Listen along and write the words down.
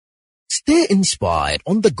Stay inspired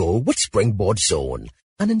on the go with Springboard Zone,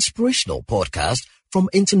 an inspirational podcast from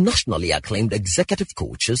internationally acclaimed executive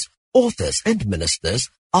coaches, authors and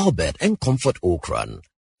ministers Albert and Comfort Okran.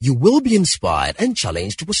 You will be inspired and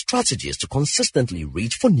challenged with strategies to consistently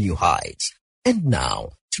reach for new heights. And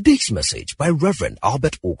now, today's message by Reverend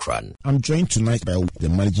Albert Okran. I'm joined tonight by the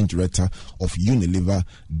Managing Director of Unilever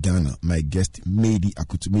Ghana, my guest, Mady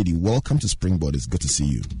Akutu. Mady, welcome to Springboard. It's good to see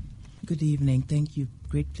you. Good evening. Thank you.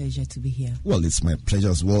 Great pleasure to be here. Well, it's my pleasure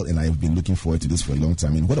as well, and I've been looking forward to this for a long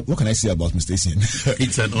time. And what can I say about Mr. Essien?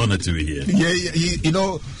 It's an honor to be here. You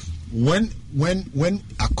know, when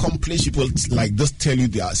accomplished people like this tell you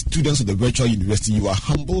they are students of the virtual university, you are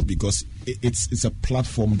humbled because it's a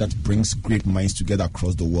platform that brings great minds together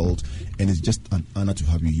across the world, and it's just an honor to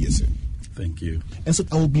have you here, sir. Thank you. And so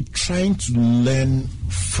I will be trying to learn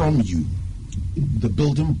from you the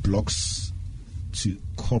building blocks to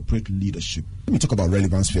corporate leadership. Let me talk about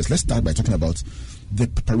relevance first. Let's start by talking about the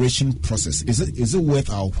preparation process. Is it worth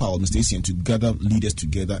our while, Mr. Essien, to gather leaders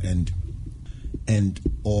together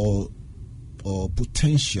or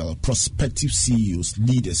potential prospective CEOs,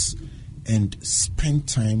 leaders, and spend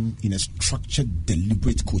time in a structured,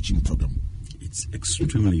 deliberate coaching program? It's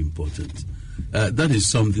extremely important. That is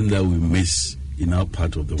something that we miss in our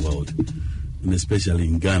part of the world, and especially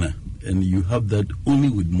in Ghana. And you have that only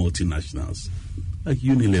with multinationals like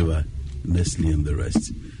Unilever, Nestle, and the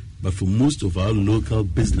rest. But for most of our local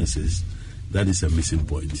businesses, that is a missing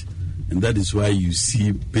point. And that is why you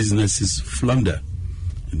see businesses flounder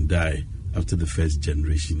and die after the first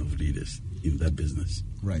generation of leaders in that business.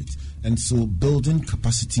 Right. And so building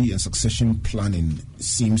capacity and succession planning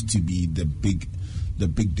seems to be the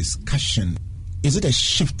big discussion. Is it a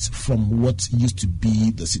shift from what used to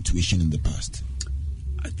be the situation in the past?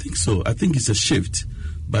 I think so. I think it's a shift.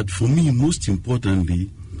 But for me, most importantly,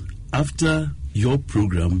 after your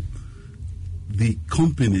program, the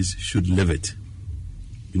companies should live it.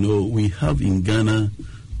 You know, we have in Ghana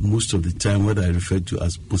most of the time what I refer to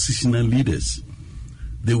as positional leaders.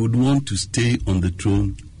 They would want to stay on the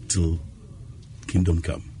throne till kingdom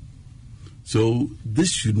come. So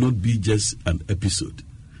this should not be just an episode.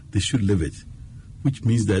 They should live it, which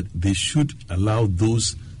means that they should allow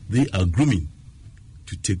those they are grooming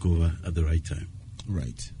to take over at the right time.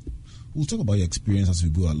 Right. We'll talk about your experience as we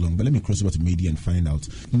go along, but let me cross over to Mady and find out,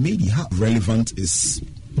 Mady, how relevant is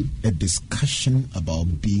a discussion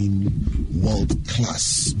about being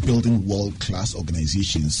world-class, building world-class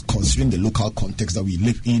organizations, considering the local context that we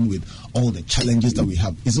live in with all the challenges that we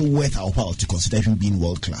have? Is it worth our while to consider even being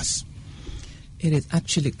world-class? It is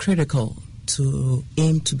actually critical to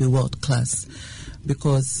aim to be world-class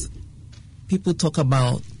because people talk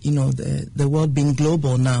about, the world being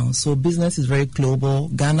global now. So business is very global.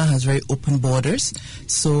 Ghana has very open borders.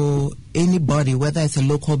 So anybody, whether it's a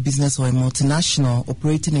local business or a multinational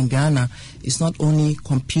operating in Ghana, is not only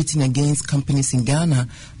competing against companies in Ghana,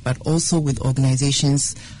 but also with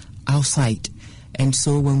organizations outside. And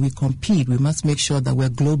so when we compete, we must make sure that we're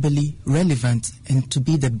globally relevant and to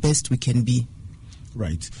be the best we can be.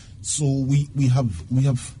 Right. So we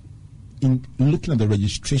have in looking at the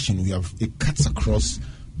registration, it cuts across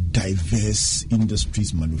diverse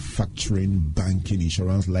industries: manufacturing, banking,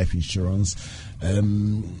 insurance, life insurance,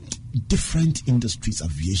 different industries,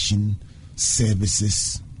 aviation,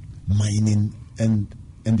 services, mining, and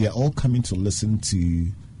they are all coming to listen to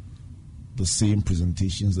the same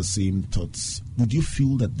presentations, the same thoughts. Would you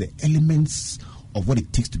feel that the elements of what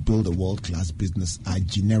it takes to build a world-class business are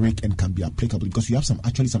generic and can be applicable? Because you have some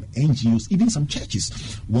NGOs, even some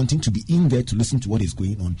churches, wanting to be in there to listen to what is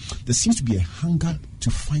going on. There seems to be a hunger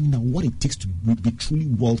to find out what it takes to be truly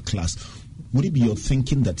world-class. Would it be your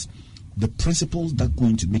thinking that the principles that go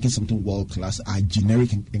into making something world-class are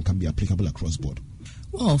generic and can be applicable across board?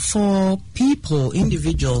 Well, for people,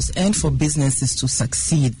 individuals, and for businesses to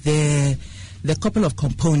succeed, there are a couple of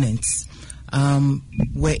components.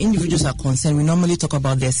 Where individuals are concerned, we normally talk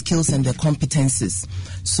about their skills and their competencies.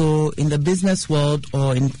 So in the business world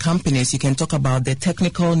or in companies, you can talk about their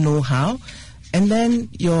technical know-how, and then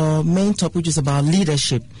your main topic, which is about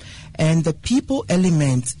leadership. And the people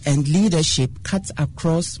element and leadership cuts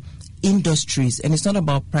across industries, and it's not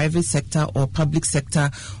about private sector or public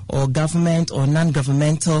sector or government or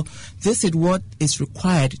non-governmental. This is what is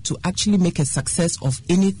required to actually make a success of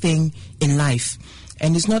anything in life.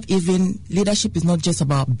 And it's not even, leadership is not just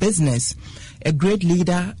about business. A great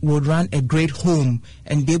leader will run a great home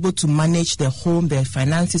and be able to manage the home, the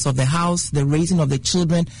finances of the house, the raising of the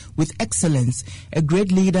children with excellence. A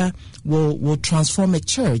great leader will transform a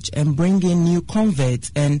church and bring in new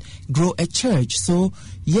converts and grow a church. So,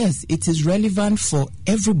 yes, it is relevant for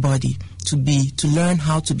everybody to learn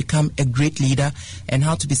how to become a great leader and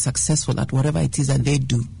how to be successful at whatever it is that they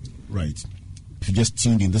do. Right. If you just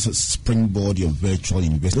tuned in, this is Springboard, your virtual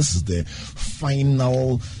university. This is the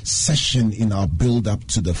final session in our build-up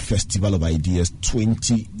to the Festival of Ideas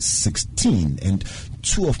 2016. And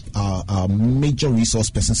two of our major resource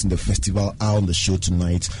persons in the festival are on the show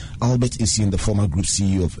tonight. Albert Essien, the former group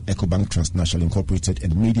CEO of EcoBank Transnational Incorporated,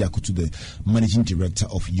 and Mady Akoto, the managing director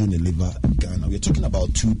of Unilever Ghana. We're talking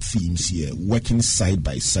about two themes here, working side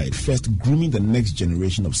by side. First, grooming the next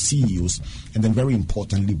generation of CEOs, and then very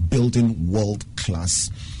importantly, building world-class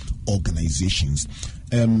organizations.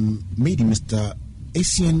 Mady, Mr.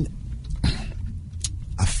 Essien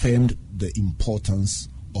affirmed the importance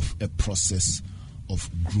of a process of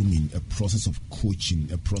grooming, a process of coaching,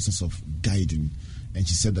 a process of guiding, and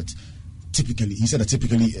he said that typically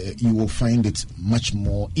you will find it much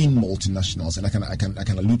more in multinationals, and I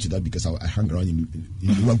can allude to that because I hung around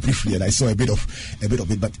in work briefly and I saw a bit of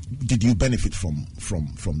it. But did you benefit from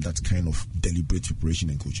that kind of deliberate preparation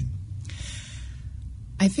and coaching?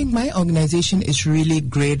 I think my organization is really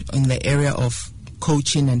great in the area of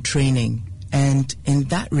coaching and training, and in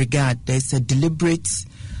that regard, there's a deliberate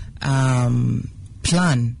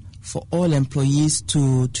plan for all employees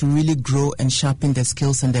to really grow and sharpen their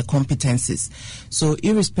skills and their competencies. So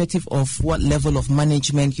irrespective of what level of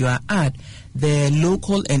management you are at, the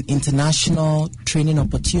local and international training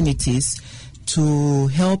opportunities to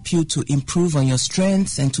help you to improve on your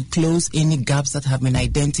strengths and to close any gaps that have been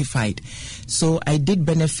identified. So I did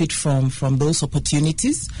benefit from those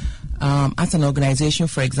opportunities. As an organization,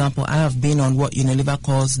 for example, I have been on what Unilever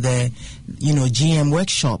calls the, GM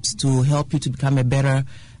workshops to help you to become a better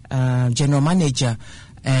general manager,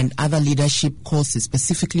 and other leadership courses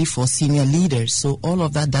specifically for senior leaders. So all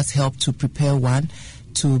of that does help to prepare one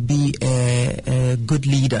to be a good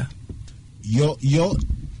leader. Your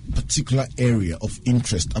particular area of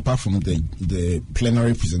interest, apart from the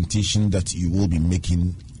plenary presentation that you will be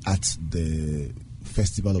making at the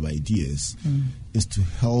Festival of Ideas, is to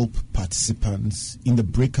help participants in the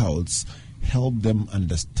breakouts, help them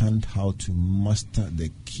understand how to master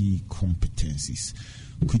the key competencies.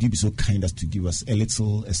 Could you be so kind as to give us a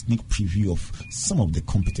sneak preview of some of the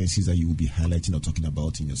competencies that you will be highlighting or talking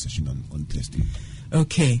about in your session on Thursday?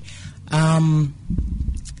 Okay.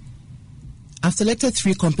 I've selected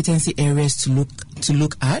 3 competency areas to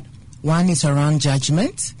look at. One is around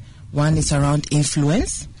judgment, one is around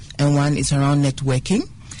influence, and one is around networking.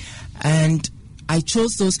 And I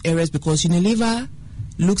chose those areas because Unilever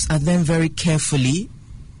looks at them very carefully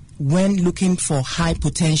when looking for high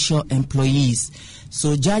potential employees.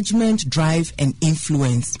 So judgment, drive, and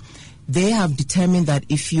influence. They have determined that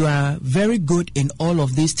if you are very good in all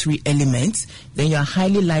of these 3 elements, then you are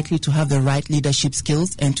highly likely to have the right leadership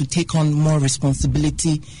skills and to take on more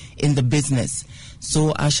responsibility in the business.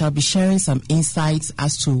 So I shall be sharing some insights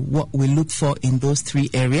as to what we look for in those 3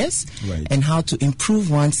 areas, right, and how to improve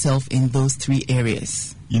oneself in those 3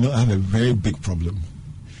 areas. I have a very big problem.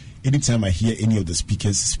 Anytime I hear any of the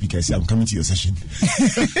speakers, I say, I'm coming to your session.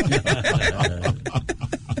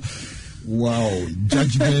 Wow.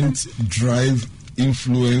 Judgment, drive,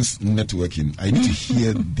 influence, networking. I need to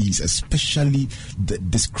hear these, especially the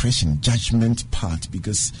discretion, judgment part,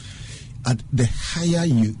 because at the higher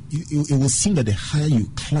it will seem that the higher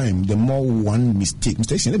you climb, the more one mistake.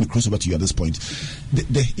 Mr. Essien, let me cross over to you at this point.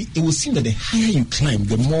 It will seem that the higher you climb,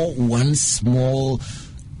 the more one small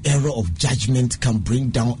error of judgment can bring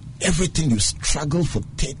down everything you struggled for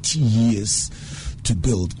 30 years to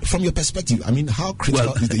build. From your perspective, how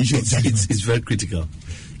critical is the issue of judgment? It's very critical.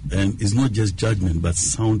 And it's not just judgment, but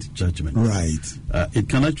sound judgment. Right. It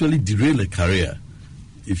can actually derail a career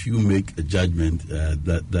if you make a judgment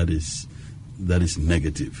that is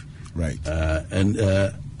negative. Right. And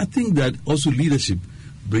I think that also leadership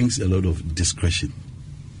brings a lot of discretion.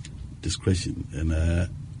 And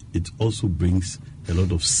it also brings a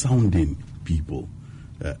lot of sounding people.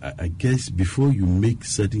 I guess before you make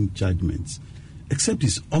certain judgments, except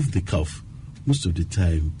it's off the cuff, most of the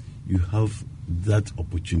time you have that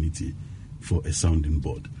opportunity for a sounding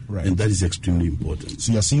board. Right. And that is extremely important.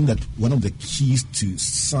 So you're saying that one of the keys to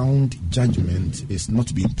sound judgment is not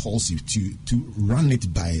to be impulsive, to run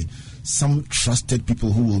it by some trusted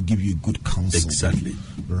people who will give you good counsel. Exactly.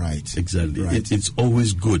 Right. Exactly. Right. It's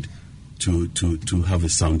always good to have a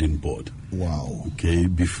sounding board. Wow. Okay,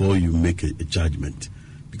 before you make a judgment.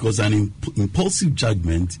 Because an impulsive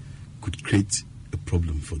judgment could create a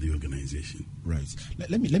problem for the organization. Right.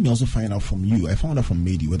 Let me also find out from you. I found out from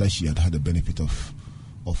Mady whether she had the benefit of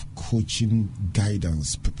coaching,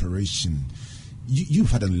 guidance, preparation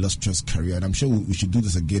you've had an illustrious career, and I'm sure we should do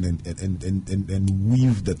this again and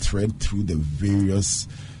weave the thread through the various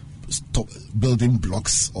building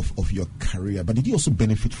blocks of your career. But did you also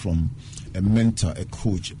benefit from a mentor, a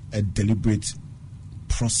coach, a deliberate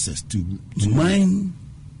process to Mine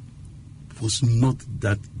was not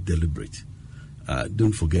that deliberate.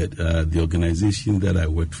 Don't forget, the organization that I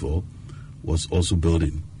worked for was also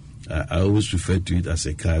building. I always refer to it as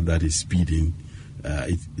a car that is speeding.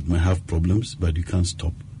 It might have problems, but you can't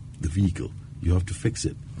stop the vehicle. You have to fix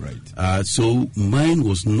it. Right. So mine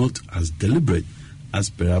was not as deliberate as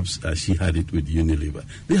perhaps she had it with Unilever.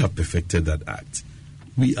 They have perfected that act.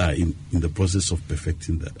 We are in the process of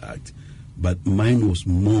perfecting that act. But mine was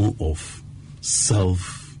more of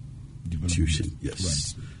self-tuition. Yes.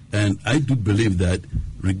 Right. And I do believe that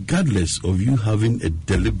regardless of you having a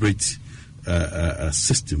deliberate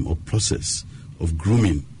system or process of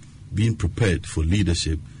grooming, being prepared for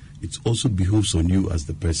leadership, it also behooves on you as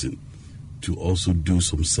the person to also do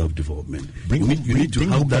some self-development. Bring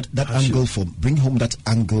home that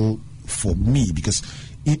angle for me, because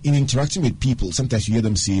in interacting with people, sometimes you hear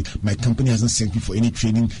them say, my company hasn't sent me for any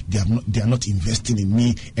training, they are not investing in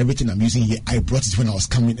me, everything I'm using here, I brought it when I was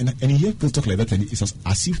coming. And you hear people talk like that, and it's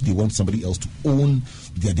as if they want somebody else to own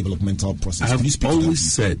their developmental process. I've always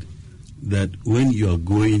said that when you are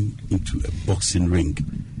going into a boxing ring,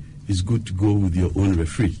 it's good to go with your own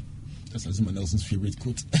referee. That's Azuma Nelson's favorite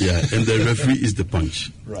quote. Yeah, and the referee is the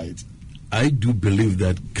punch. Right. I do believe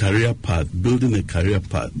that building a career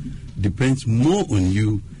path, depends more on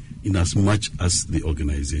you in as much as the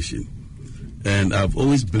organization. And I've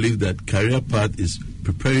always believed that career path is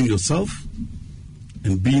preparing yourself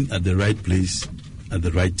and being at the right place at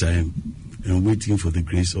the right time and waiting for the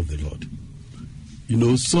grace of the Lord. You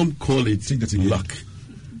know, some call it luck.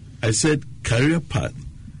 I said career path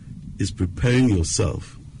is preparing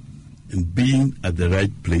yourself and being at the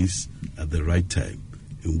right place at the right time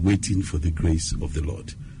and waiting for the grace of the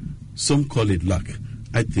Lord. Some call it luck.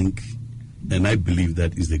 I think and I believe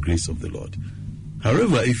that is the grace of the Lord.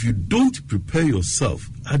 However, if you don't prepare yourself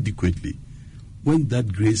adequately, when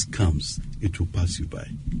that grace comes, it will pass you by.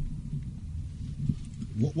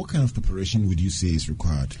 What kind of preparation would you say is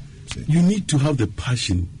required? You need to have the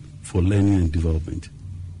passion for learning and development.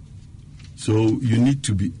 So you need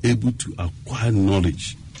to be able to acquire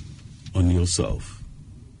knowledge on yourself.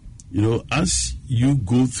 You know, as you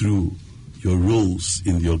go through your roles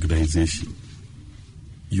in the organization,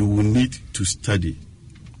 you will need to study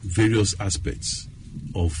various aspects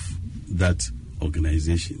of that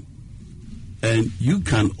organization. And you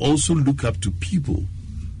can also look up to people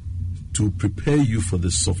to prepare you for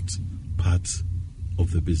the soft part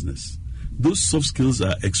of the business. Those soft skills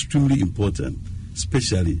are extremely important,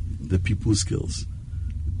 especially the people skills,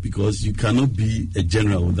 because you cannot be a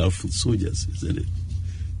general without foot soldiers, isn't it?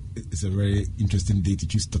 It's a very interesting day to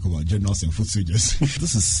choose to talk about generals and foot soldiers.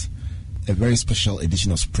 This is a very special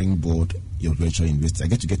edition of Springboard, your virtual university. I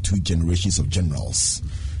get to get two generations of generals,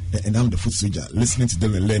 and I'm the foot soldier, listening to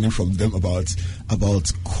them and learning from them about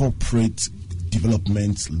corporate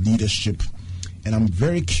development, leadership. And I'm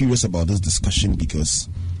very curious about this discussion because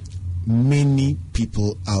many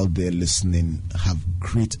people out there listening have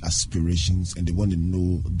great aspirations and they want to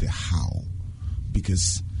know the how,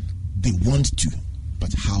 because they want to,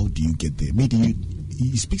 but how do you get there? Maybe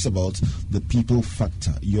he speaks about the people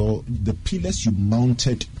factor, the pillars you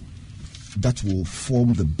mounted that will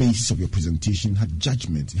form the basis of your presentation had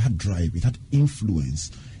judgment, it had drive, it had influence,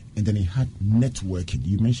 and then it had networking.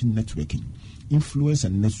 You mentioned networking. Influence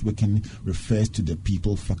and networking refers to the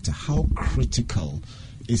people factor. How critical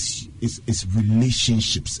is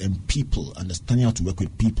relationships and people, understanding how to work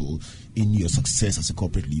with people in your success as a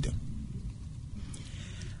corporate leader?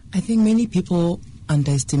 I think many people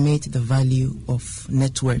underestimate the value of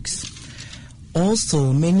networks.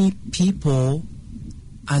 Also, many people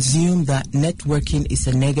assume that networking is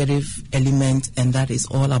a negative element and that is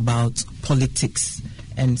all about politics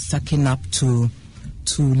and sucking up to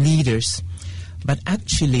leaders. But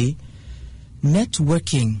actually,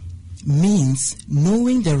 networking means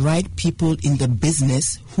knowing the right people in the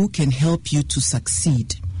business who can help you to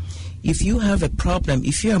succeed. If you have a problem,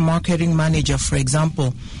 if you're a marketing manager, for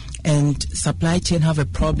example, and supply chain have a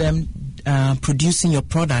problem producing your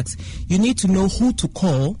products, you need to know who to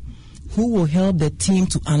call, who will help the team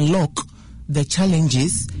to unlock the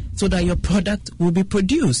challenges so that your product will be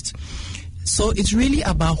produced. So it's really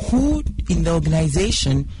about who in the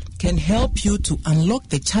organization can help you to unlock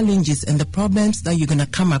the challenges and the problems that you're going to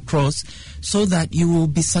come across so that you will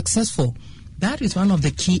be successful. That is one of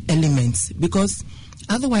the key elements, because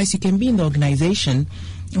otherwise you can be in the organization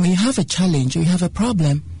and when you have a challenge or you have a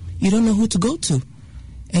problem, you don't know who to go to.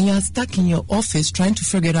 And you're stuck in your office trying to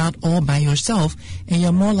figure it out all by yourself, and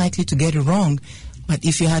you're more likely to get it wrong. But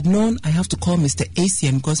if you had known, I have to call Mr.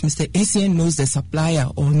 ACN because Mr. ACN knows the supplier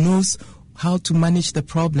or knows how to manage the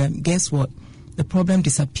problem, guess what? The problem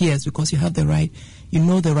disappears because you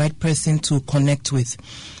know the right person to connect with.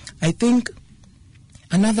 I think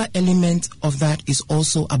another element of that is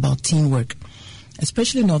also about teamwork.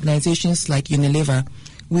 Especially in organizations like Unilever,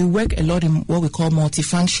 we work a lot in what we call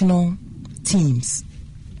multifunctional teams.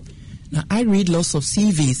 Now, I read lots of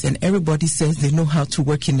CVs and everybody says they know how to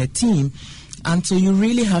work in a team until you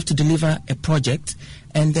really have to deliver a project,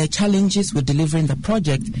 and there are challenges with delivering the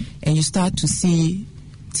project, and you start to see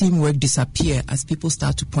teamwork disappear as people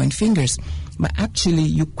start to point fingers. But actually,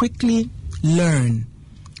 you quickly learn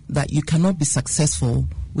that you cannot be successful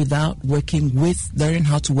without learning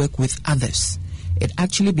how to work with others. It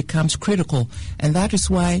actually becomes critical, and that is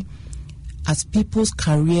why as people's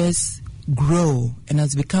careers grow and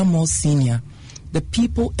as become more senior, the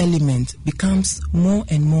people element becomes more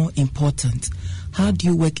and more important. How do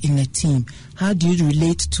you work in a team? How do you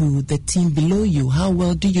relate to the team below you? How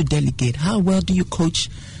well do you delegate? How well do you coach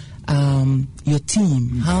your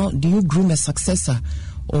team? How do you groom a successor?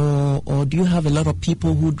 Or do you have a lot of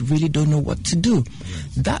people who really don't know what to do?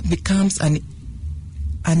 That becomes an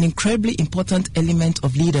incredibly important element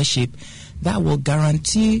of leadership that will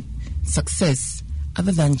guarantee success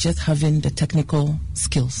other than just having the technical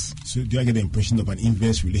skills. So do I get the impression of an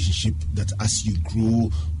inverse relationship that as you grow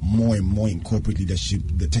more and more in corporate leadership,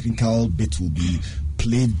 the technical bit will be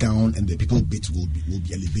played down and the people bit will be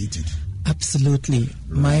elevated? Absolutely. Right.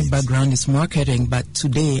 My background is marketing, but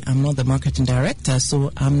today I'm not the marketing director,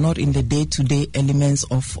 so I'm not in the day-to-day elements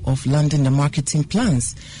of landing the marketing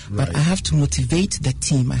plans. Right. But I have to motivate the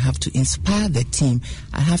team. I have to inspire the team.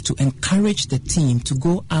 I have to encourage the team to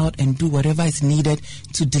go out and do whatever is needed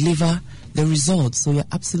to deliver the results. So you're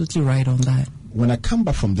absolutely right on that. When I come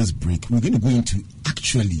back from this break, we're going to go into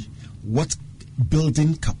actually what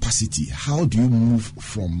building capacity. How do you move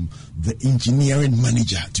from the engineering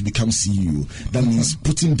manager to become CEO? That means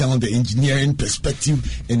putting down the engineering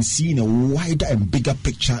perspective and seeing a wider and bigger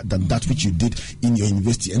picture than that which you did in your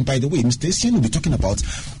university. And by the way, Mr. Essien will be talking about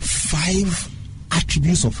 5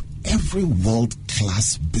 attributes of every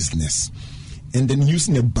world-class business, and then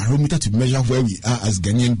using a barometer to measure where we are as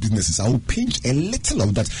Ghanaian businesses. I will pinch a little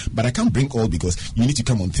of that, but I can't bring all because you need to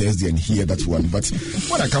come on Thursday and hear that one. But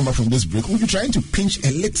when I come back from this break, we'll be trying to pinch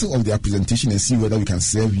a little of their presentation and see whether we can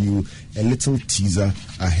serve you a little teaser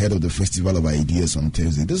ahead of the Festival of Ideas on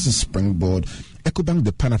Thursday. This is Springboard. Ecobank,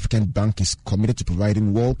 the Pan-African Bank, is committed to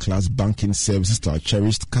providing world-class banking services to our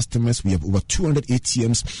cherished customers. We have over 200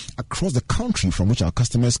 ATMs across the country from which our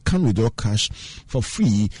customers can withdraw cash for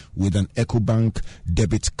free with an Ecobank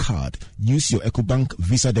debit card. Use your Ecobank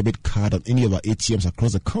Visa debit card on any of our ATMs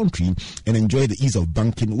across the country and enjoy the ease of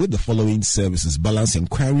banking with the following services: balance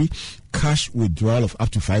inquiry, cash withdrawal of up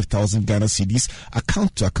to 5,000 Ghana cedis,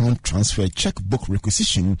 account-to-account transfer, checkbook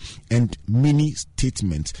requisition, and mini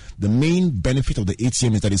statement. The main benefit of the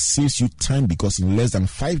ATM is that it saves you time because in less than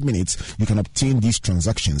 5 minutes you can obtain these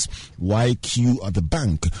transactions. Why queue at the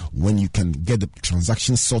bank when you can get the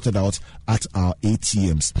transactions sorted out at our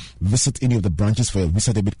ATMs? Visit any of the branches for your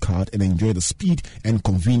Visa debit card and enjoy the speed and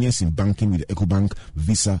convenience in banking with the Ecobank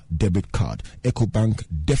Visa debit card. Ecobank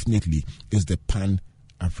definitely is the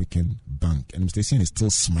Pan-African Bank. And Mr. Essien is still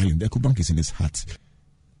smiling. The Ecobank is in his heart.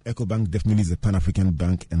 Ecobank definitely is the Pan-African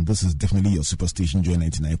Bank, and this is definitely your superstation, Joy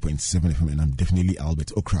 99.7 FM, and I'm definitely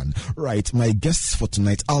Albert Okran. Right, my guests for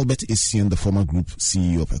tonight: Albert Essien, the former group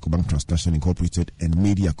CEO of Ecobank Transnational Incorporated, and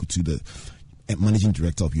Mady Akutu, the Managing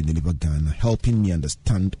Director of Unilever Ghana, helping me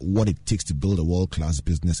understand what it takes to build a world-class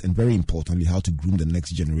business, and very importantly, how to groom the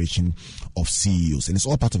next generation of CEOs. And it's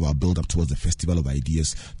all part of our build-up towards the Festival of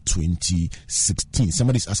Ideas 2016.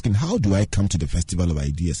 Somebody's asking, how do I come to the Festival of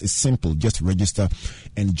Ideas? It's simple. Just register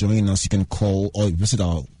and join us. You can call or visit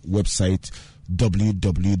our website,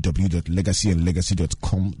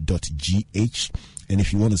 www.legacyandlegacy.com.gh. And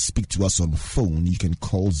if you want to speak to us on phone, you can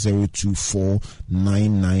call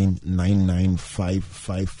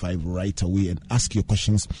 024-9999-555 right away and ask your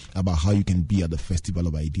questions about how you can be at the Festival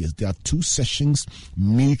of Ideas. There are 2 sessions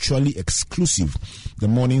mutually exclusive. The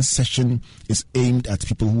morning session is aimed at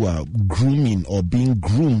people who are grooming or being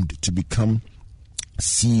groomed to become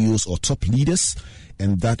CEOs or top leaders,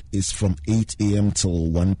 and that is from 8 a.m. till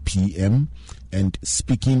 1 p.m. And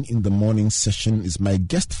speaking in the morning session is my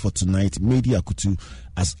guest for tonight, Mady Akutu,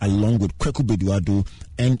 as along with Kweku Beduado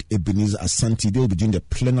and Ebenezer Asante. They will be doing the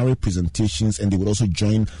plenary presentations, and they will also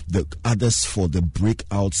join the others for the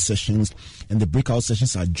breakout sessions. And the breakout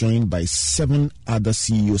sessions are joined by 7 other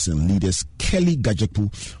CEOs and leaders: Kelly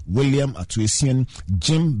Gajepu, William Atuesian,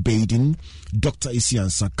 Jim Baden, Dr.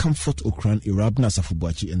 Isiansa, Comfort Okran, Irabna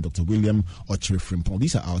Safubuachi, and Dr. William Ochre Frimpong.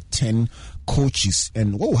 These are our 10 coaches.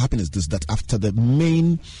 And what will happen is this, that after the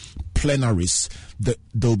main plenaries, there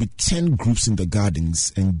will be 10 groups in the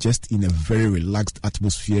gardens, and just in a very relaxed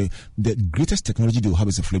atmosphere. The greatest technology they will have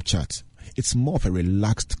is a flip chart. It's more of a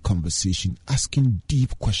relaxed conversation, asking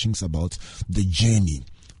deep questions about the journey,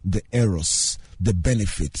 the errors, the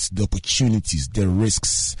benefits, the opportunities, the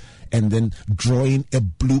risks, and then drawing a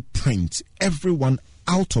blueprint. Everyone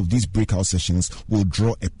out of these breakout sessions will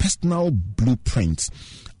draw a personal blueprint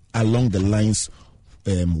along the lines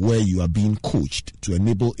where you are being coached to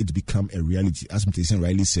enable it to become a reality. As Mr. Isen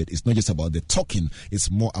rightly said, it's not just about the talking, it's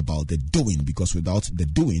more about the doing, because without the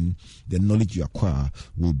doing, the knowledge you acquire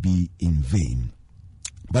will be in vain.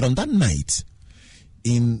 But on that night,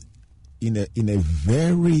 in a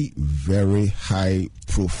very, very high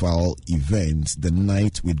profile event, the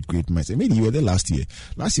Night with Great Minds. I mean, you were there last year.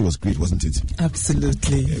 Last year was great, wasn't it?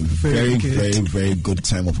 Absolutely. A very, very, very good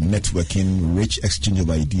time of networking, rich exchange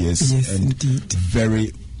of ideas, yes, and indeed.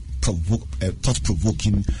 very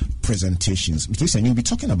thought-provoking presentations. Mr. Isen, you'll be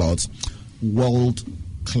talking about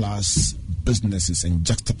world-class businesses and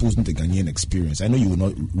juxtaposing the Ghanaian experience. I know you will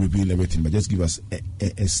not reveal everything, but just give us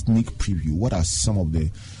a sneak preview. What are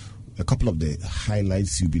a couple of the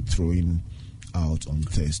highlights you'll be throwing out on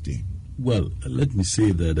Thursday? Well, let me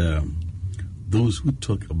say that those who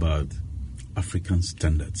talk about African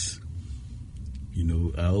standards,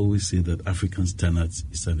 I always say that African standards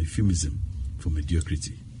is an euphemism for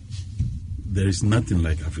mediocrity. There is nothing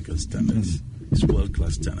like African standards. It's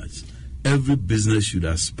world-class standards. Every business should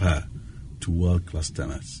aspire to world-class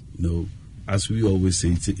standards. As we always say,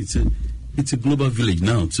 it's a global village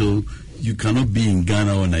now, so you cannot be in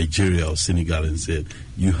Ghana or Nigeria or Senegal and say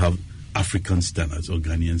you have African standards or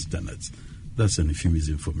Ghanaian standards. That's an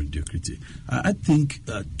euphemism for mediocrity. I think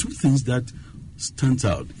 2 things that stands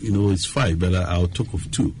out, it's 5, but I'll talk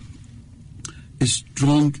of 2. A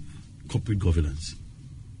strong corporate governance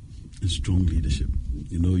and strong leadership.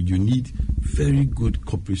 You need very good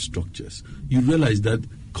corporate structures. You realize that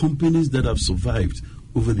companies that have survived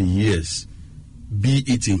over the years, be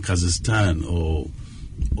it in Kazakhstan or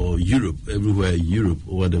Europe, everywhere Europe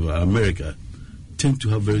or whatever, America, tend to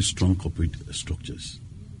have very strong corporate structures.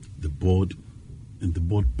 The board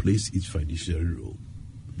plays its fiduciary role.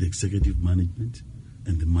 The executive management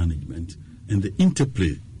and the management and the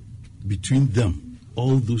interplay between them,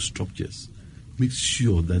 all those structures, makes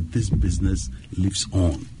sure that this business lives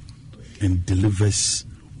on and delivers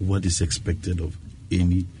what is expected of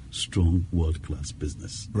any strong world-class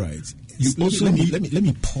business. Right. Let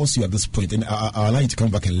me pause you at this point, and I'll allow you to come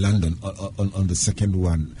back and land on the second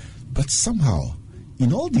one. But somehow,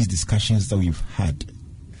 in all these discussions that we've had,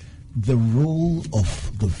 the role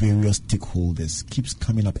of the various stakeholders keeps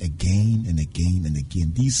coming up again and again and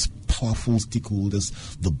again. These powerful stakeholders,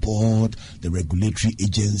 the board, the regulatory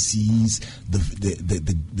agencies,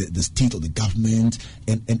 the state or the government,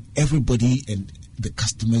 and everybody, and the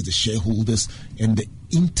customers, the shareholders, and the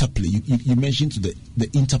interplay. You mentioned the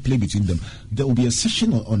interplay between them. There will be a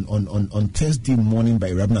session on Thursday morning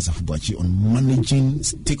by Irabna Safubuachi on managing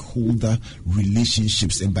stakeholder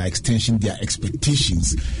relationships and by extension their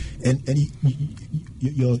expectations. And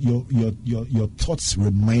your thoughts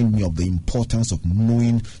remind me of the importance of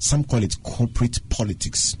knowing. Some call it corporate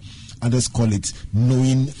politics. Others call it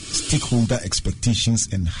knowing stakeholder expectations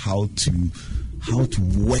and how to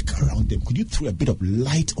work around them. Could you throw a bit of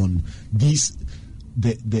light on these,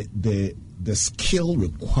 the skill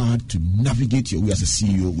required to navigate your way as a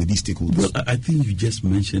CEO with these stakeholders? Well, I think you just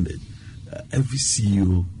mentioned it. Every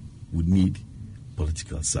CEO would need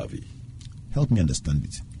political savvy. Help me understand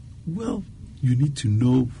it. Well, you need to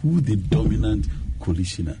know who the dominant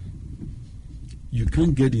coalition are. You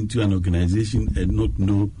can't get into an organization and not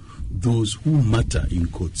know those who matter, in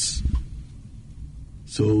quotes,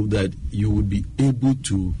 so that you would be able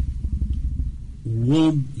to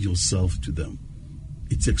warm yourself to them.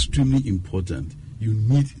 It's extremely important. You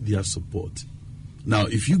need their support. Now,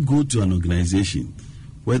 if you go to an organization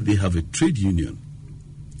where they have a trade union,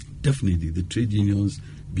 definitely the trade unions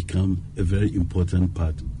become a very important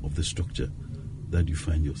part of the structure that you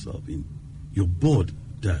find yourself in. Your board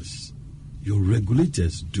does. Your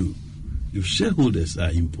regulators do. Your shareholders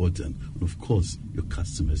are important. And of course, your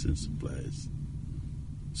customers and suppliers.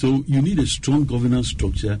 So you need a strong governance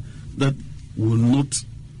structure that will not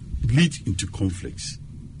lead into conflicts.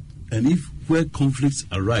 And if where conflicts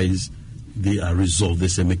arise, they are resolved.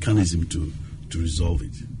 There's a mechanism to resolve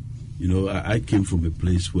it. You know, I came from a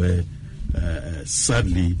place where,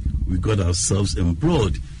 sadly, we got ourselves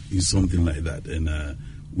embroiled in something like that. And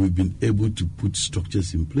we've been able to put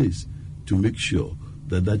structures in place to make sure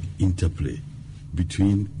that interplay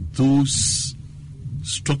between those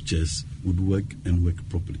structures would work and work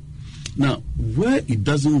properly. Now, where it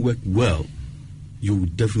doesn't work well, you will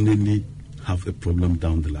definitely have a problem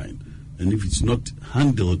down the line. And if it's not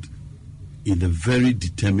handled in a very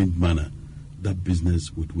determined manner, that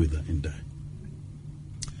business would wither and die.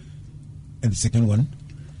 And the second one?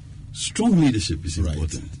 Strong leadership is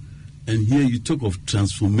important. And here you talk of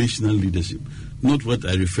transformational leadership, not what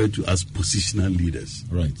I refer to as positional leaders.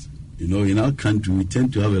 Right. You know, in our country, we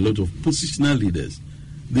tend to have a lot of positional leaders.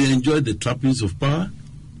 They enjoy the trappings of power,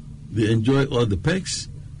 they enjoy all the perks,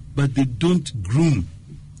 but they don't groom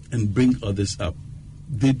and bring others up.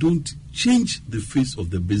 They don't change the face of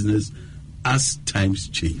the business as times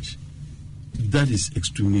change. That is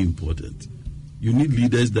extremely important. You need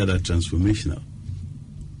leaders that are transformational.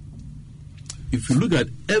 If you look at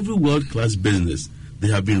every world-class business, they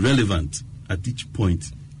have been relevant at each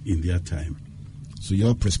point in their time. So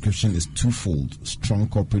your prescription is twofold: strong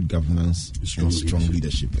corporate governance and strong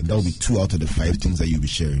leadership. And that will be 2 out of the 5 things that you'll be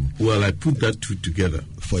sharing. Well, I put that 2 together.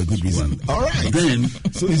 For a good reason. All right. Then,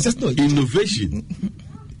 so it's just not innovation.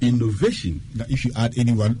 Innovation. Now, if you add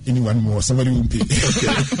anyone more, somebody will pay.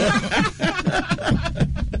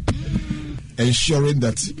 Ensuring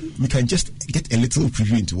that we can just get a little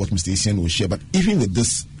preview into what Mr. Essien will share. But even with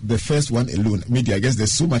this, the first one alone, maybe I guess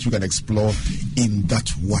there's so much we can explore in that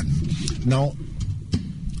one. Now,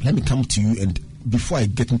 let me come to you, and before I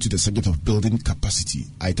get into the subject of building capacity,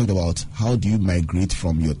 I talked about how do you migrate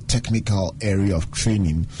from your technical area of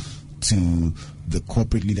training to the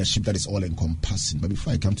corporate leadership that is all encompassing. But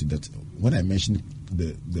before I come to that, when I mentioned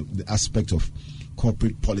the aspect of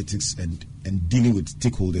corporate politics and dealing with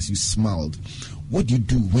stakeholders, you smiled. What do you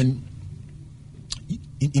do when,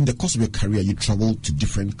 in the course of your career, you travel to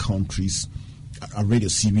different countries? I read your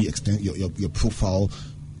CV, extend your profile.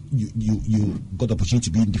 You got the opportunity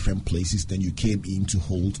to be in different places, then you came in to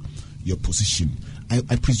hold your position.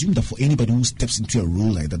 I presume that for anybody who steps into a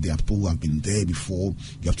role like that, there are people who have been there before.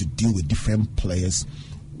 You have to deal with different players.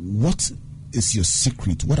 What is your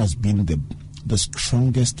secret? What has been the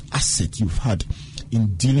strongest asset you've had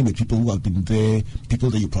in dealing with people who have been there, people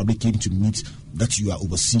that you probably came to meet, that you are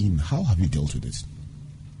overseeing? How have you dealt with it?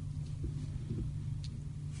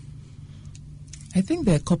 I think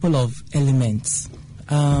there are a couple of elements.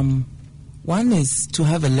 One is to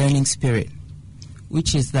have a learning spirit,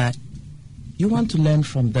 which is that you want to learn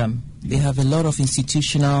from them. They have a lot of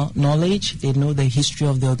institutional knowledge, they know the history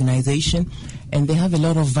of the organization, and they have a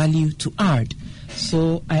lot of value to add.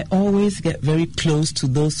 So I always get very close to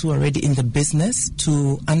those who are already in the business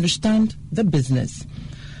to understand the business.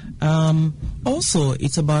 Also,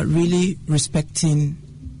 it's about really respecting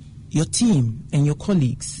your team and your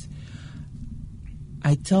colleagues.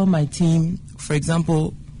 I tell my team, for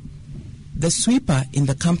example, the sweeper in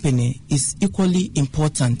the company is equally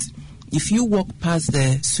important. If you walk past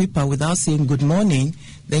the sweeper without saying good morning,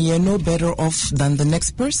 then you're no better off than the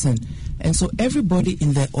next person. And so everybody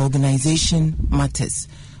in the organization matters.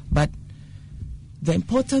 But the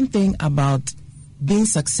important thing about being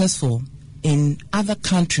successful in other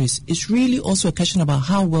countries is really also a question about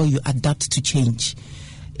how well you adapt to change.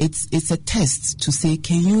 It's a test to say,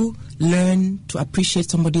 can you learn to appreciate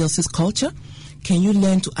somebody else's culture? Can you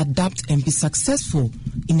learn to adapt and be successful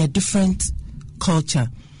in a different culture?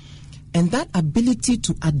 And that ability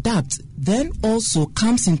to adapt then also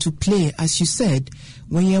comes into play, as you said,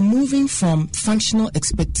 when you're moving from functional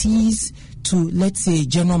expertise to, let's say,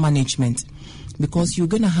 general management. Because you're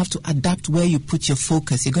going to have to adapt where you put your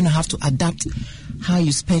focus. You're going to have to adapt how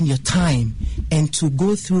you spend your time, and to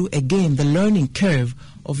go through, again, the learning curve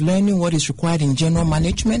of learning what is required in general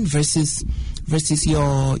management versus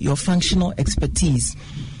your functional expertise.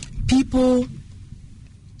 People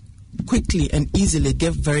quickly and easily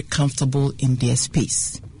get very comfortable in their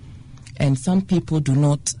space. And some people do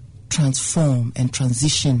not transform and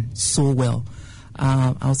transition so well.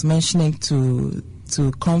 I was mentioning to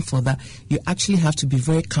Comfort that you actually have to be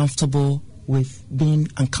very comfortable with being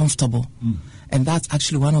uncomfortable. And that's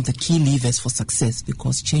actually one of the key levers for success,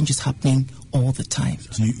 because change is happening all the time.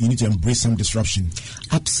 So you need to embrace some disruption.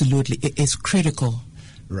 Absolutely. It is critical.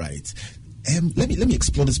 Right. Let me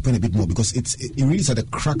explore this point a bit more, because it really is at the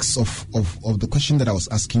crux of the question that I was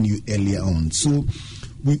asking you earlier on. So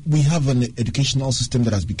we have an educational system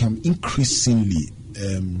that has become increasingly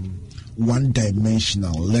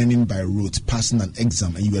one-dimensional, learning by rote, passing an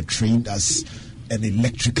exam, and you were trained as an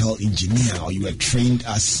electrical engineer, or you were trained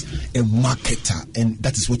as a marketer, and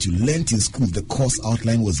that is what you learned in school. The course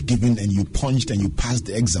outline was given and you punched and you passed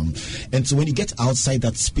the exam. And so when you get outside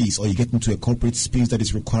that space, or you get into a corporate space that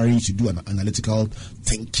is requiring you to do an analytical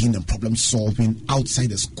thinking and problem solving outside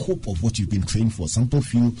the scope of what you've been trained for, some people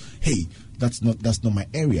feel, hey, that's not my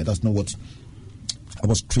area, that's not what I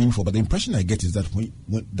was trained for. But the impression I get is that when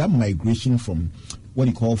that migration from what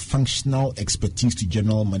you call functional expertise to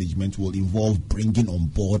general management will involve bringing on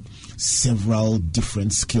board several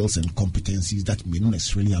different skills and competencies that may not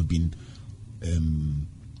necessarily have been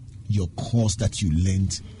your course that you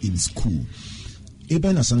learned in school.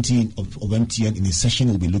 Eben Asante of MTN in a session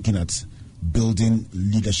will be looking at building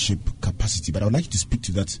leadership capacity, but I would like you to speak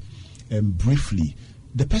to that briefly.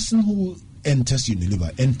 The person who enters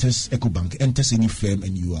Unilever, enters EcoBank, enters any firm,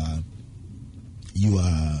 and you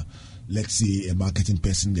are, let's say, a marketing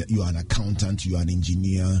person, you are an accountant, you are an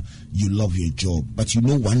engineer, you love your job, but you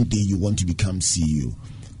know one day you want to become CEO.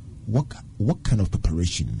 What kind of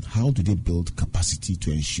preparation? How do they build capacity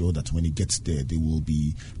to ensure that when it gets there, they will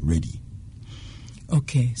be ready?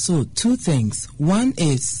 Okay, so two things. One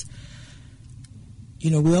is,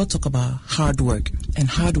 we all talk about hard work, and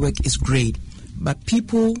hard work is great, but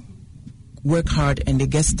people work hard and they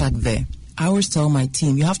get stuck there. I always tell my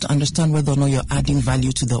team, you have to understand whether or not you're adding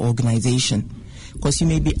value to the organization. Because you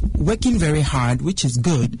may be working very hard, which is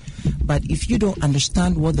good, but if you don't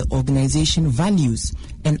understand what the organization values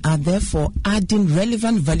and are therefore adding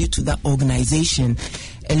relevant value to that organization,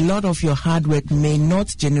 a lot of your hard work may not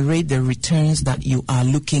generate the returns that you are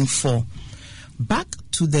looking for. Back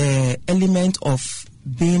to the element of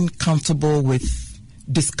being comfortable with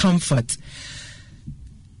discomfort.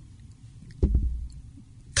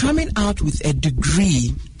 Coming out with a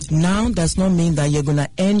degree now does not mean that you're going to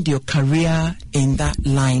end your career in that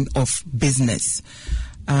line of business.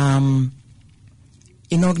 In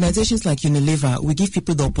organizations like Unilever, we give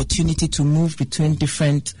people the opportunity to move between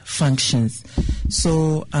different functions.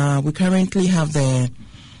 So we currently have the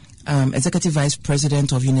Executive Vice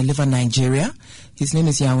President of Unilever Nigeria. His name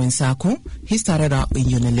is Yawin Sako. He started out in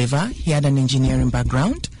Unilever. He had an engineering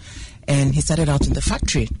background, and he started out in the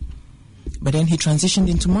factory. But then he transitioned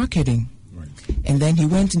into marketing. Right. And then he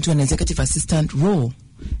went into an executive assistant role.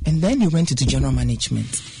 And then he went into general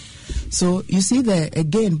management. So you see there,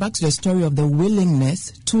 again, back to the story of the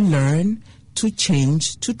willingness to learn, to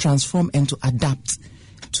change, to transform, and to adapt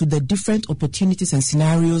to the different opportunities and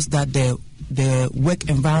scenarios that the work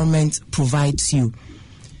environment provides you.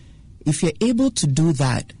 If you're able to do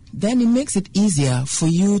that, then it makes it easier for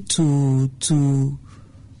you to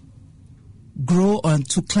grow and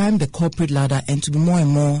to climb the corporate ladder and to be more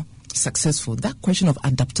and more successful. That question of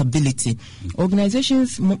adaptability.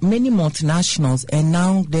 Organizations, many multinationals, and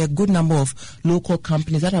now there are a good number of local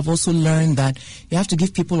companies that have also learned that you have to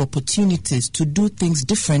give people opportunities to do things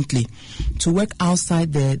differently, to work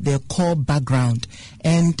outside their core background.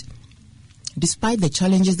 And despite the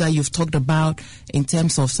challenges that you've talked about in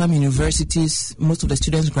terms of some universities, most of the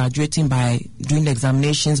students graduating by doing the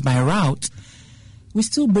examinations by route, we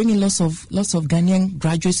still bring in lots of Ghanaian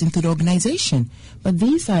graduates into the organization. But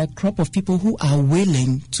these are a crop of people who are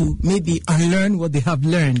willing to maybe unlearn what they have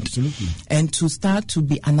learned. Absolutely. And to start to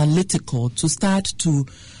be analytical, to start to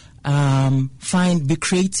be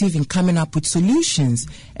creative in coming up with solutions.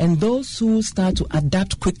 And those who start to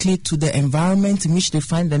adapt quickly to the environment in which they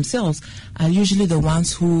find themselves are usually the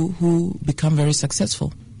ones who become very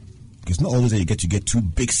successful. It's not always that you get to get two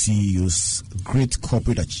big CEOs, great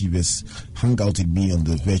corporate achievers, hang out with me on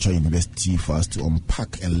the virtual university for us to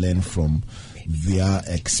unpack and learn from their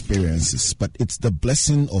experiences. But it's the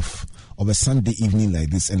blessing of a Sunday evening like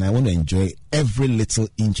this, and I want to enjoy every little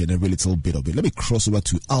inch and every little bit of it. Let me cross over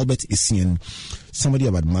to Albert Essien, somebody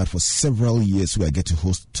I've admired for several years who I get to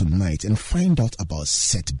host tonight, and find out about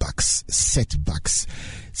setbacks.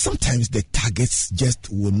 Sometimes the targets just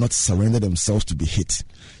will not surrender themselves to be hit.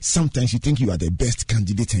 Sometimes you think you are the best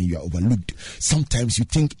candidate and you are overlooked. Sometimes you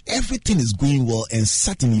think everything is going well and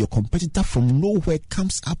suddenly your competitor from nowhere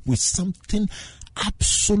comes up with something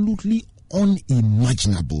absolutely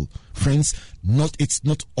unimaginable. Friends, it's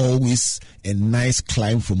not always a nice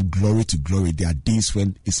climb from glory to glory. There are days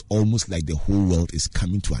when it's almost like the whole world is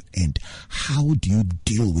coming to an end. How do you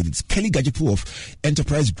deal with it? Kelly Gajipu of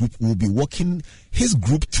Enterprise Group will be walking his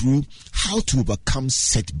group through how to overcome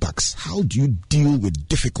setbacks. How do you deal with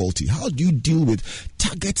difficulty? How do you deal with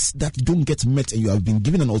targets that don't get met and you have been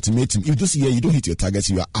given an ultimatum? If this year you don't hit your targets,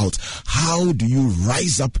 you are out. How do you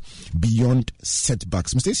rise up beyond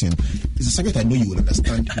setbacks? Mr. Essien, it's a subject I know you will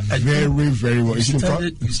understand very very, very well. You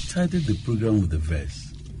started the program with a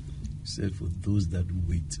verse. You said, for those that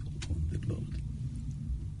wait upon the Lord.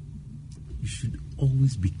 You should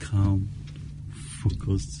always be calm,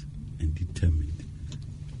 focused, and determined.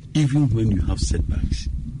 Even when you have setbacks,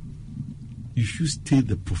 you should stay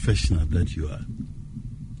the professional that you are.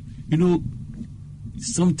 You know,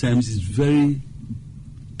 sometimes it's very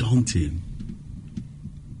daunting.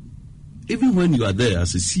 Even when you are there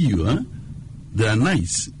as a CEO, there are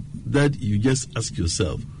nights that you just ask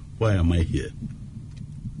yourself, why am I here?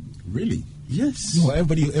 Really? Yes. No,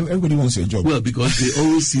 everybody wants your job. Well, because they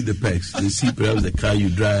always see the perks. They see perhaps the car you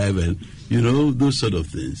drive and, those sort of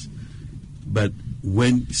things. But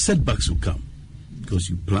when setbacks will come, because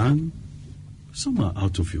you plan, some are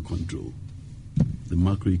out of your control. The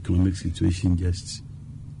macroeconomic situation just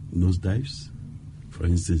nosedives. For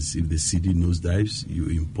instance, if the cedi nosedives, you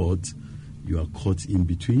import, you are caught in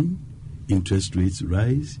between. Interest rates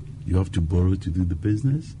rise, you have to borrow to do the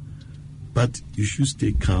business. But you should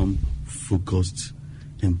stay calm, focused,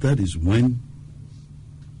 and that is when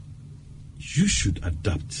you should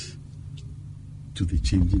adapt to the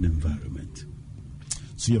changing environment.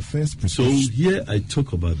 So your first So here I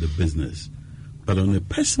talk about the business, but on a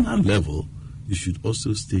personal level, you should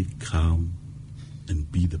also stay calm and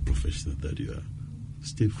be the professional that you are.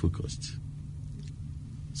 Stay focused.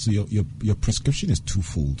 So your prescription is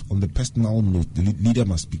twofold. On the personal note, the leader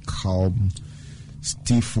must be calm,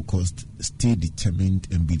 stay focused, stay determined,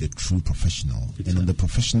 and be the true professional. And on the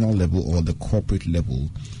professional level or the corporate level,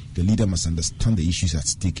 the leader must understand the issues at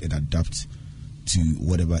stake and adapt to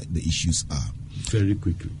whatever the issues are. Very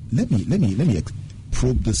quickly. Let me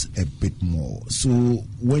probe this a bit more. So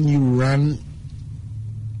when you run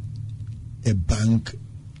a bank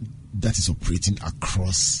that is operating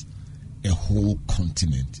across a whole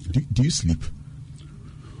continent, do you sleep?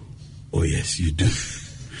 Oh yes, you do.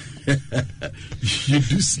 You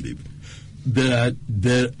do sleep. There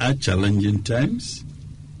are challenging times,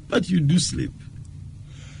 but you do sleep.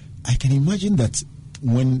 I can imagine that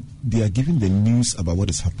when they are giving the news about what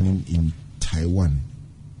is happening in Taiwan,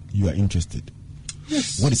 you are interested.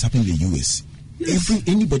 Yes. What is happening in the US? Yes.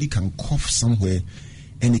 Anybody can cough somewhere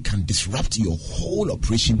and it can disrupt your whole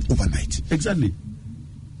operation overnight. Exactly.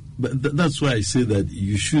 But that's why I say that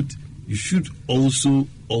you should also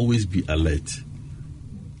always be alert,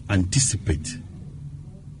 anticipate,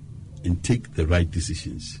 and take the right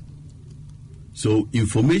decisions. So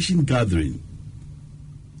information gathering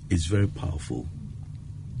is very powerful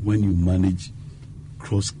when you manage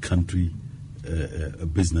cross-country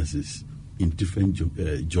businesses in different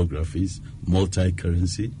geographies,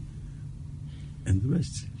 multi-currency, and the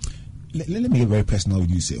rest. Let me get very personal with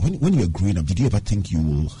you. Say, when you were growing up, did you ever think you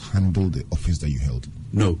will handle the office that you held?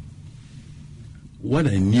 No. What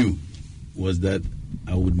I knew was that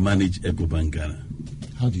I would manage Ecobank Ghana.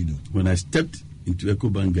 How do you know? When I stepped into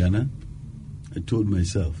Ecobank Ghana, I told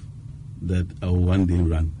myself that I will one day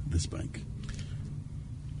run this bank.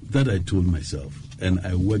 That I told myself, and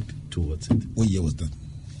I worked towards it. What year was that?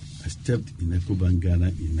 I stepped in Ecobank Ghana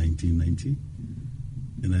in 1990,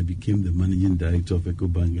 and I became the managing director of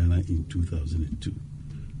Ecobank Ghana in 2002.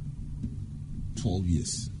 12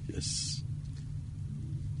 years. Yes.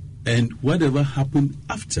 And whatever happened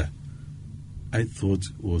after, I thought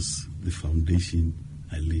was the foundation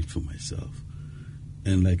I laid for myself.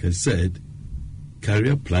 And like I said,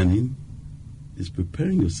 career planning is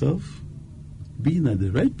preparing yourself, being at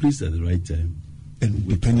the right place at the right time, and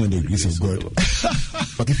depending on the grace of God.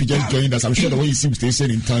 But if you just joined us, I'm sure the way you see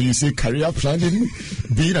station in town, you say career planning,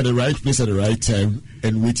 being at the right place at the right time,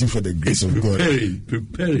 and waiting for the grace of God.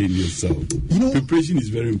 Preparing yourself. Preparation is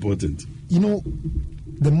very important.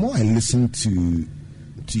 The more I listen to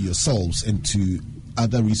yourselves and to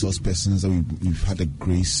other resource persons that we've had the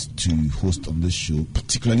grace to host on this show,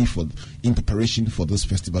 particularly in preparation for this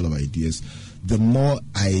Festival of Ideas, the more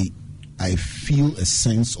I feel a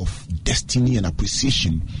sense of destiny and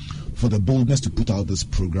appreciation for the boldness to put out this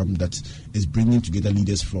program that is bringing together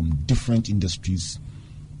leaders from different industries,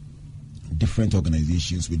 different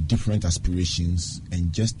organizations with different aspirations,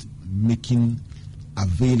 and just making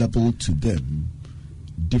available to them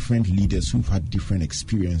different leaders who've had different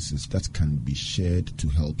experiences that can be shared to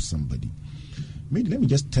help somebody. Let me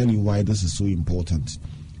just tell you why this is so important.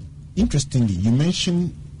 Interestingly, you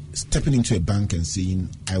mentioned stepping into a bank and saying,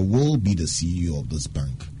 I will be the CEO of this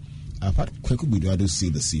bank. I've heard Kweku Buduado say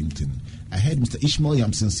the same thing. I heard Mr. Ishmael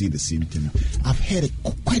Yamson say the same thing. I've heard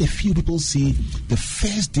quite a few people say, the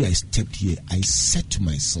first day I stepped here, I said to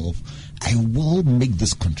myself, I will make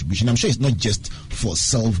this contribution. I'm sure it's not just for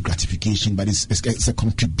self-gratification, but it's a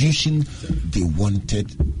contribution they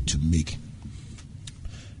wanted to make.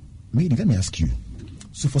 Maybe let me ask you.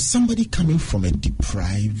 So for somebody coming from a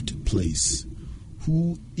deprived place,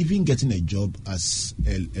 who even getting a job as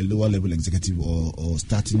a lower level executive or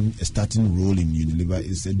starting role in Unilever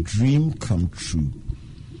is a dream come true,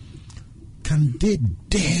 can they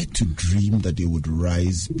dare to dream that they would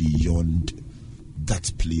rise beyond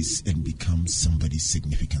that place and become somebody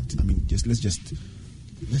significant? I mean, let's just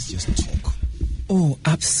talk. Oh,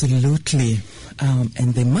 absolutely,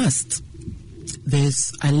 and they must.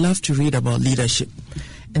 I love to read about leadership,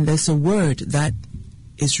 and there's a word that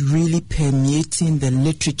is really permeating the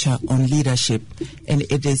literature on leadership, and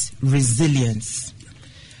it is resilience.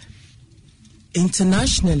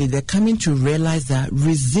 Internationally, they're coming to realize that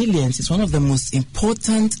resilience is one of the most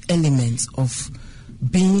important elements of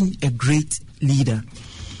being a great leader.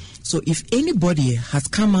 So if anybody has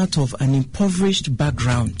come out of an impoverished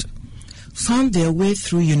background, found their way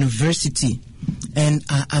through university, and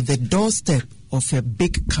are at the doorstep of a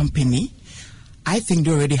big company, I think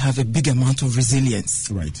they already have a big amount of resilience.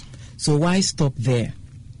 Right. So why stop there?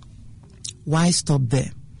 Why stop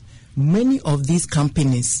there? Many of these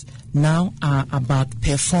companies now are about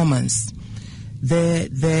performance.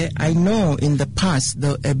 I know in the past,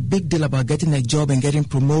 a big deal about getting a job and getting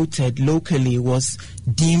promoted locally was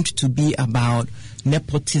deemed to be about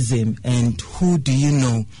nepotism and who do you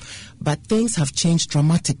know. But things have changed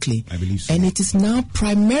dramatically. I believe so. And it is now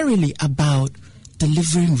primarily about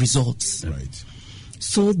delivering results. Right.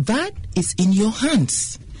 So that is in your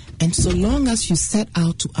hands. And so long as you set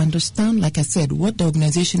out to understand, like I said, what the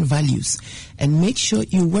organization values and make sure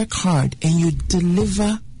you work hard and you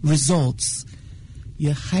deliver results,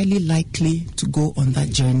 you're highly likely to go on that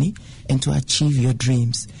journey and to achieve your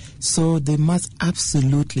dreams. So they must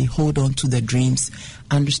absolutely hold on to their dreams,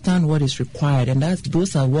 understand what is required. And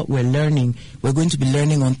those are what we're learning. We're going to be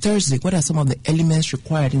learning on Thursday. What are some of the elements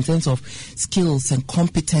required in terms of skills and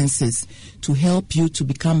competencies to help you to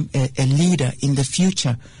become a leader in the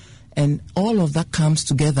future? And all of that comes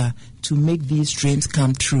together to make these dreams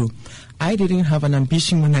come true. I didn't have an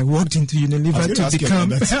ambition when I walked into Unilever to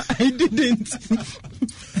become. I didn't.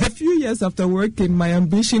 A few years after working, my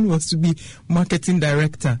ambition was to be marketing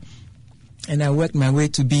director. And I worked my way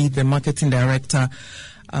to be the marketing director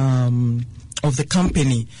of the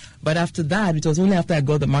company. But after that, it was only after I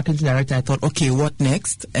got the marketing director, I thought, okay, what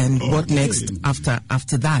next? And what next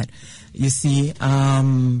after that? You see,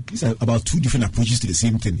 these are about two different approaches to the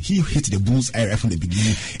same thing. He hit the bullseye right from the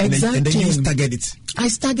beginning, exactly. and then you staggered it. I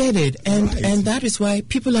staggered it, and right. And that is why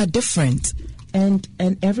people are different, and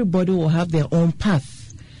everybody will have their own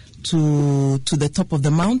path to the top of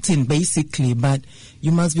the mountain, basically. But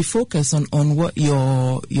you must be focused on what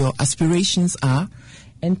your aspirations are,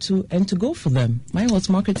 and to go for them. Mine was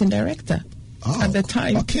marketing director. At the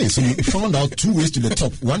time. Okay, so you found out two ways to the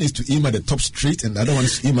top. One is to aim at the top straight, and the other one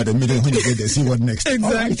is to aim at the middle. When you get there, see what next.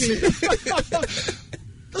 Exactly.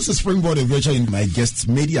 That's a springboard adventure in my guests,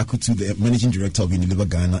 Mady Akutu, the managing director of Unilever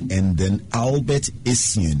Ghana, and then Albert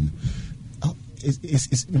Essien. Is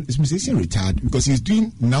Mr. Essien retired? Because he's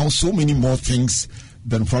doing now so many more things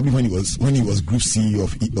than probably when he was Group CEO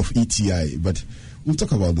of ETI. But we'll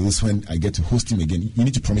talk about those when I get to host him again. You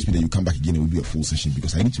need to promise me that you come back again. It will be a full session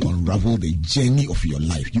because I need to unravel the journey of your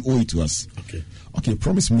life. You owe it to us. Okay.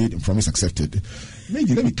 Promise made and promise accepted.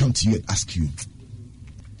 Maybe let me come to you and ask you.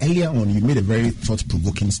 Earlier on, you made a very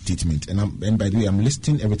thought-provoking statement, and by the way, I'm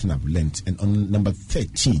listing everything I've learned. And on number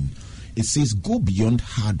 13, it says, "Go beyond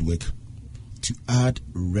hard work to add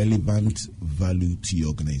relevant value to your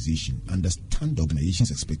organization. Understand the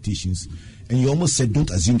organization's expectations." And you almost said,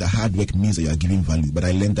 don't assume that hard work means that you are giving value, but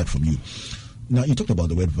I learned that from you. Now, you talked about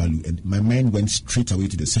the word value, and my mind went straight away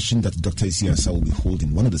to the session that Dr. Isiasa will be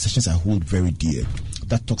holding, one of the sessions I hold very dear,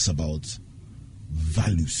 that talks about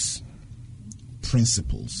values,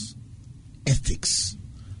 principles, ethics.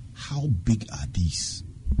 How big are these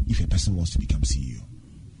if a person wants to become CEO?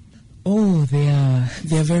 Oh, they are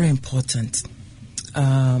very important.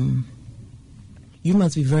 You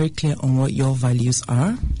must be very clear on what your values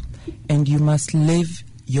are, and you must live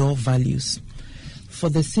your values. For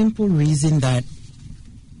the simple reason that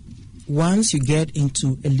once you get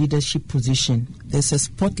into a leadership position, there's a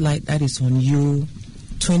spotlight that is on you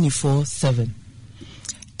 24/7.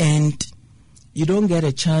 And you don't get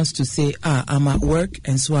a chance to say, I'm at work,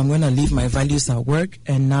 and so I'm going to leave my values at work,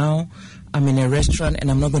 and now I'm in a restaurant and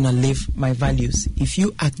I'm not going to live my values. If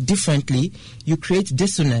you act differently, you create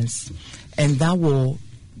dissonance, and that will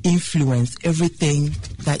influence everything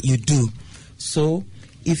that you do. So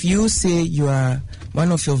if you say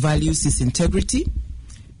one of your values is integrity,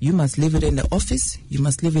 you must live it in the office, you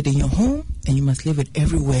must live it in your home, and you must live it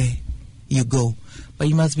everywhere you go. But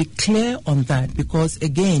you must be clear on that, because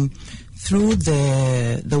again, through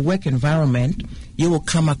the work environment, you will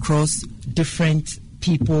come across different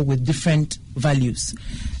people with different values.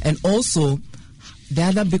 And also, the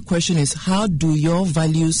other big question is, how do your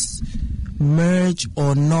values merge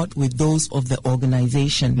or not with those of the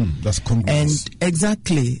organization? That's congruence. And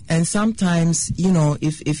exactly. And sometimes, you know,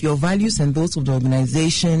 if your values and those of the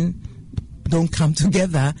organization don't come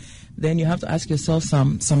together, then you have to ask yourself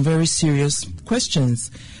some very serious questions.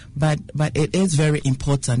 But it is very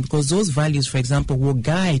important, because those values, for example, will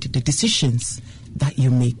guide the decisions that you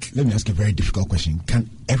make. Let me ask a very difficult question. Can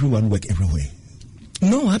everyone work everywhere?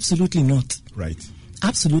 No, absolutely not. Right.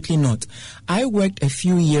 Absolutely not. I worked a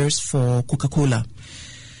few years for Coca-Cola.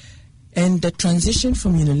 And the transition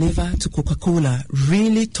from Unilever to Coca-Cola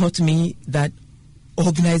really taught me that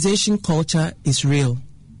organization culture is real.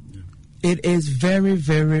 It is very,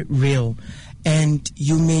 very real. And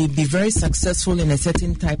you may be very successful in a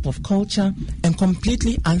certain type of culture and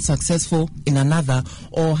completely unsuccessful in another,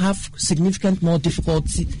 or have significant more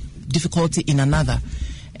difficulty in another.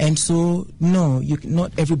 And so, no,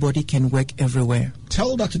 not everybody can work everywhere.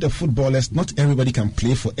 Tell that to the footballers. Not everybody can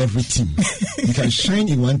play for every team. You can shine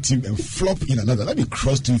in one team and flop in another. Let me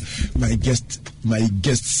cross to my guest,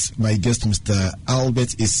 Mr.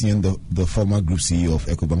 Albert Essien, the former Group CEO of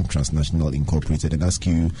Ecobank Transnational Incorporated, and ask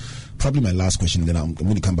you probably my last question. Then I'm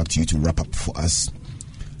going to come back to you to wrap up for us.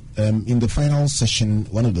 In the final session,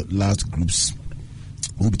 one of the last groups,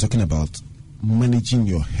 we'll be talking about managing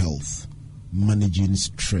your health, managing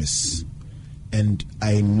stress. And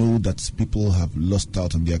I know that people have lost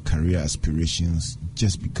out on their career aspirations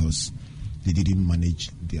just because they didn't manage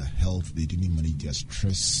their health, they didn't manage their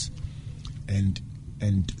stress. And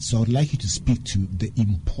so I'd like you to speak to the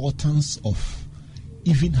importance of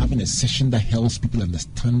even having a session that helps people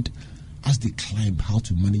understand as they climb how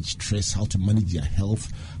to manage stress, how to manage their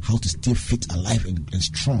health, how to stay fit, alive, and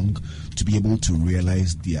strong to be able to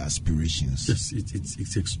realize their aspirations. Yes,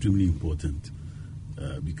 it's extremely important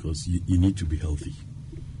because you need to be healthy.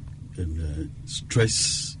 And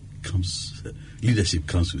leadership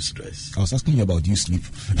comes with stress. I was asking you about, do you sleep?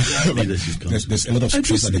 Leadership comes there's a lot of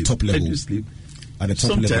stress at the top level. I do sleep. At the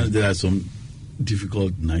top Sometimes level. there are some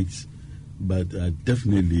difficult nights, but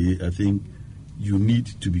definitely I think you need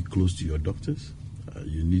to be close to your doctors.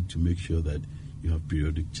 You need to make sure that you have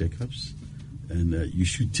periodic checkups, and you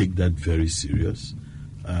should take that very serious.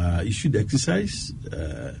 You should exercise.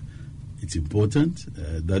 It's important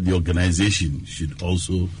that the organization should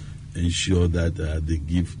also ensure that they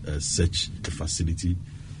give such a facility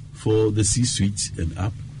for the C-suite and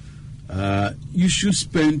up. You should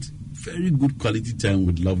spend very good quality time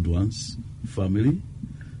with loved ones, family,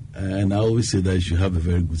 and I always say that you should have a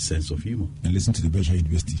very good sense of humor. And listen to the Berkshire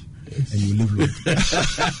University, and you live long.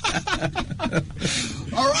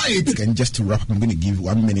 All right. And just to wrap up, I'm going to give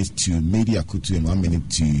 1 minute to Mady Akutu and 1 minute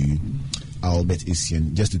to Albert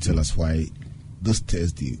Essien, just to tell us why this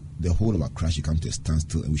Thursday the whole of Accra should come to a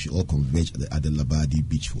standstill and we should all converge at the Labadi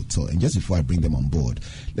Beach Hotel. And just before I bring them on board,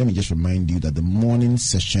 let me just remind you that the morning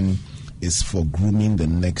session is for grooming the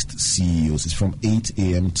next CEOs. It's from 8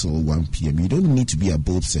 a.m. till 1 p.m. You don't need to be at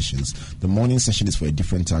both sessions. The morning session is for a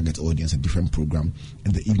different target audience, a different program,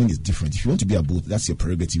 and the evening is different. If you want to be at both, that's your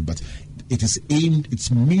prerogative, but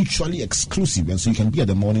it's mutually exclusive, and so you can be at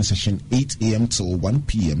the morning session 8 a.m. till 1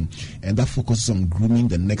 p.m., and that focuses on grooming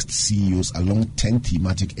the next CEOs along 10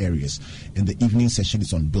 thematic areas. And the evening session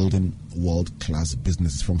is on building world-class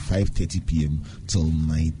business from 5:30 p.m. till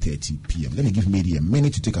 9:30 p.m. Let me give Mady a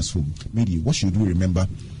minute to take us home. Mady, what should we remember,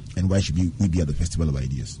 and why should we be at the Festival of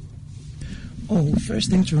Ideas? Oh, first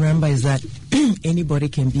thing to remember is that anybody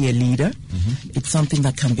can be a leader. Mm-hmm. It's something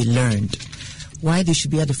that can be learned. Why they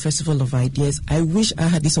should be at the Festival of Ideas? I wish I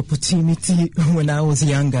had this opportunity when I was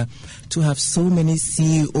younger to have so many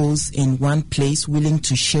CEOs in one place willing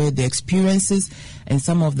to share their experiences and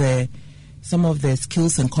some of the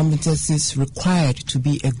skills and competencies required to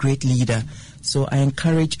be a great leader. So I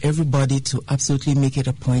encourage everybody to absolutely make it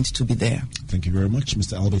a point to be there. Thank you very much,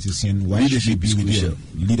 Mr. Albert Essien. Why Leadership is crucial.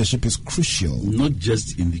 Leadership is crucial. Not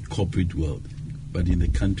just in the corporate world, but in the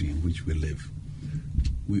country in which we live.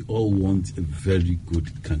 We all want a very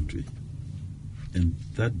good country. And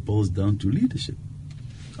that boils down to leadership.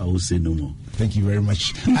 I will say no more. Thank you very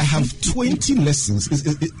much. I have 20 lessons.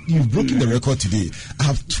 You've broken the record today. I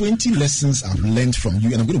have 20 lessons I've learned from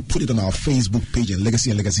you, and I'm going to put it on our Facebook page and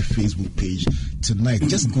Legacy and Legacy Facebook page tonight.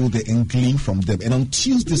 Just go there and glean from them. And on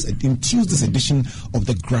Tuesday's edition of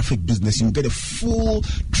the Graphic Business, you'll get a full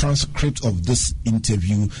transcript of this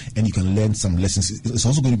interview, and you can learn some lessons. It's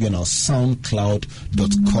also going to be on our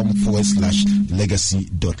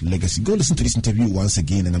soundcloud.com/legacy.legacy. Go listen to this interview once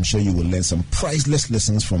again, and I'm sure you will learn some priceless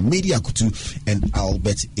lessons from Mady Akoto and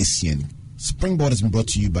Albert Essien. Springboard has been brought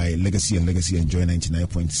to you by Legacy and Legacy and Joy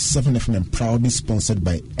 99.7 FM, and proudly sponsored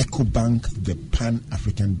by EcoBank, the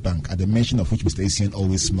Pan-African Bank, at the mention of which Mr. Essien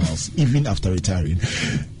always smiles, even after retiring.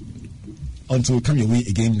 Until we come your way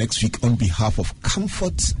again next week, on behalf of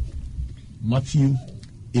Comfort, Matthew,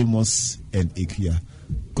 Amos, and Ikea,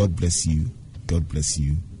 God bless you, God bless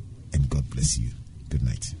you, and God bless you. Good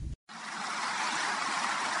night.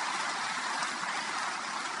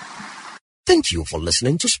 Thank you for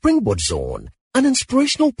listening to Springboard Zone, an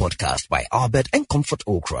inspirational podcast by Albert and Comfort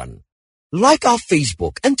Okran. Like our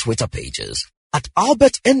Facebook and Twitter pages at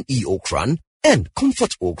Albert N.E. Okran and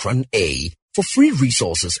Comfort Okran A for free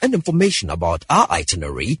resources and information about our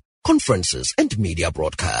itinerary, conferences, and media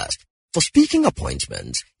broadcast. For speaking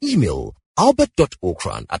appointments, email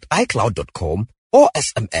albert.okran@icloud.com or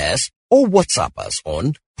SMS or WhatsApp us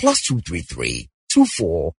on +233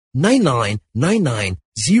 24 9999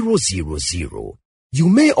 You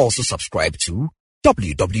may also subscribe to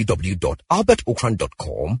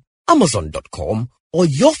www.albertokran.com, amazon.com, or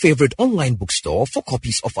your favorite online bookstore for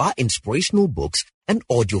copies of our inspirational books and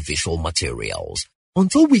audiovisual materials.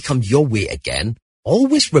 Until we come your way again,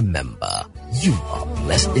 always remember, you are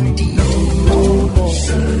blessed indeed. No more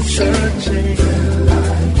searching,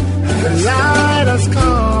 the light has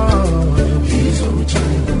come. Please don't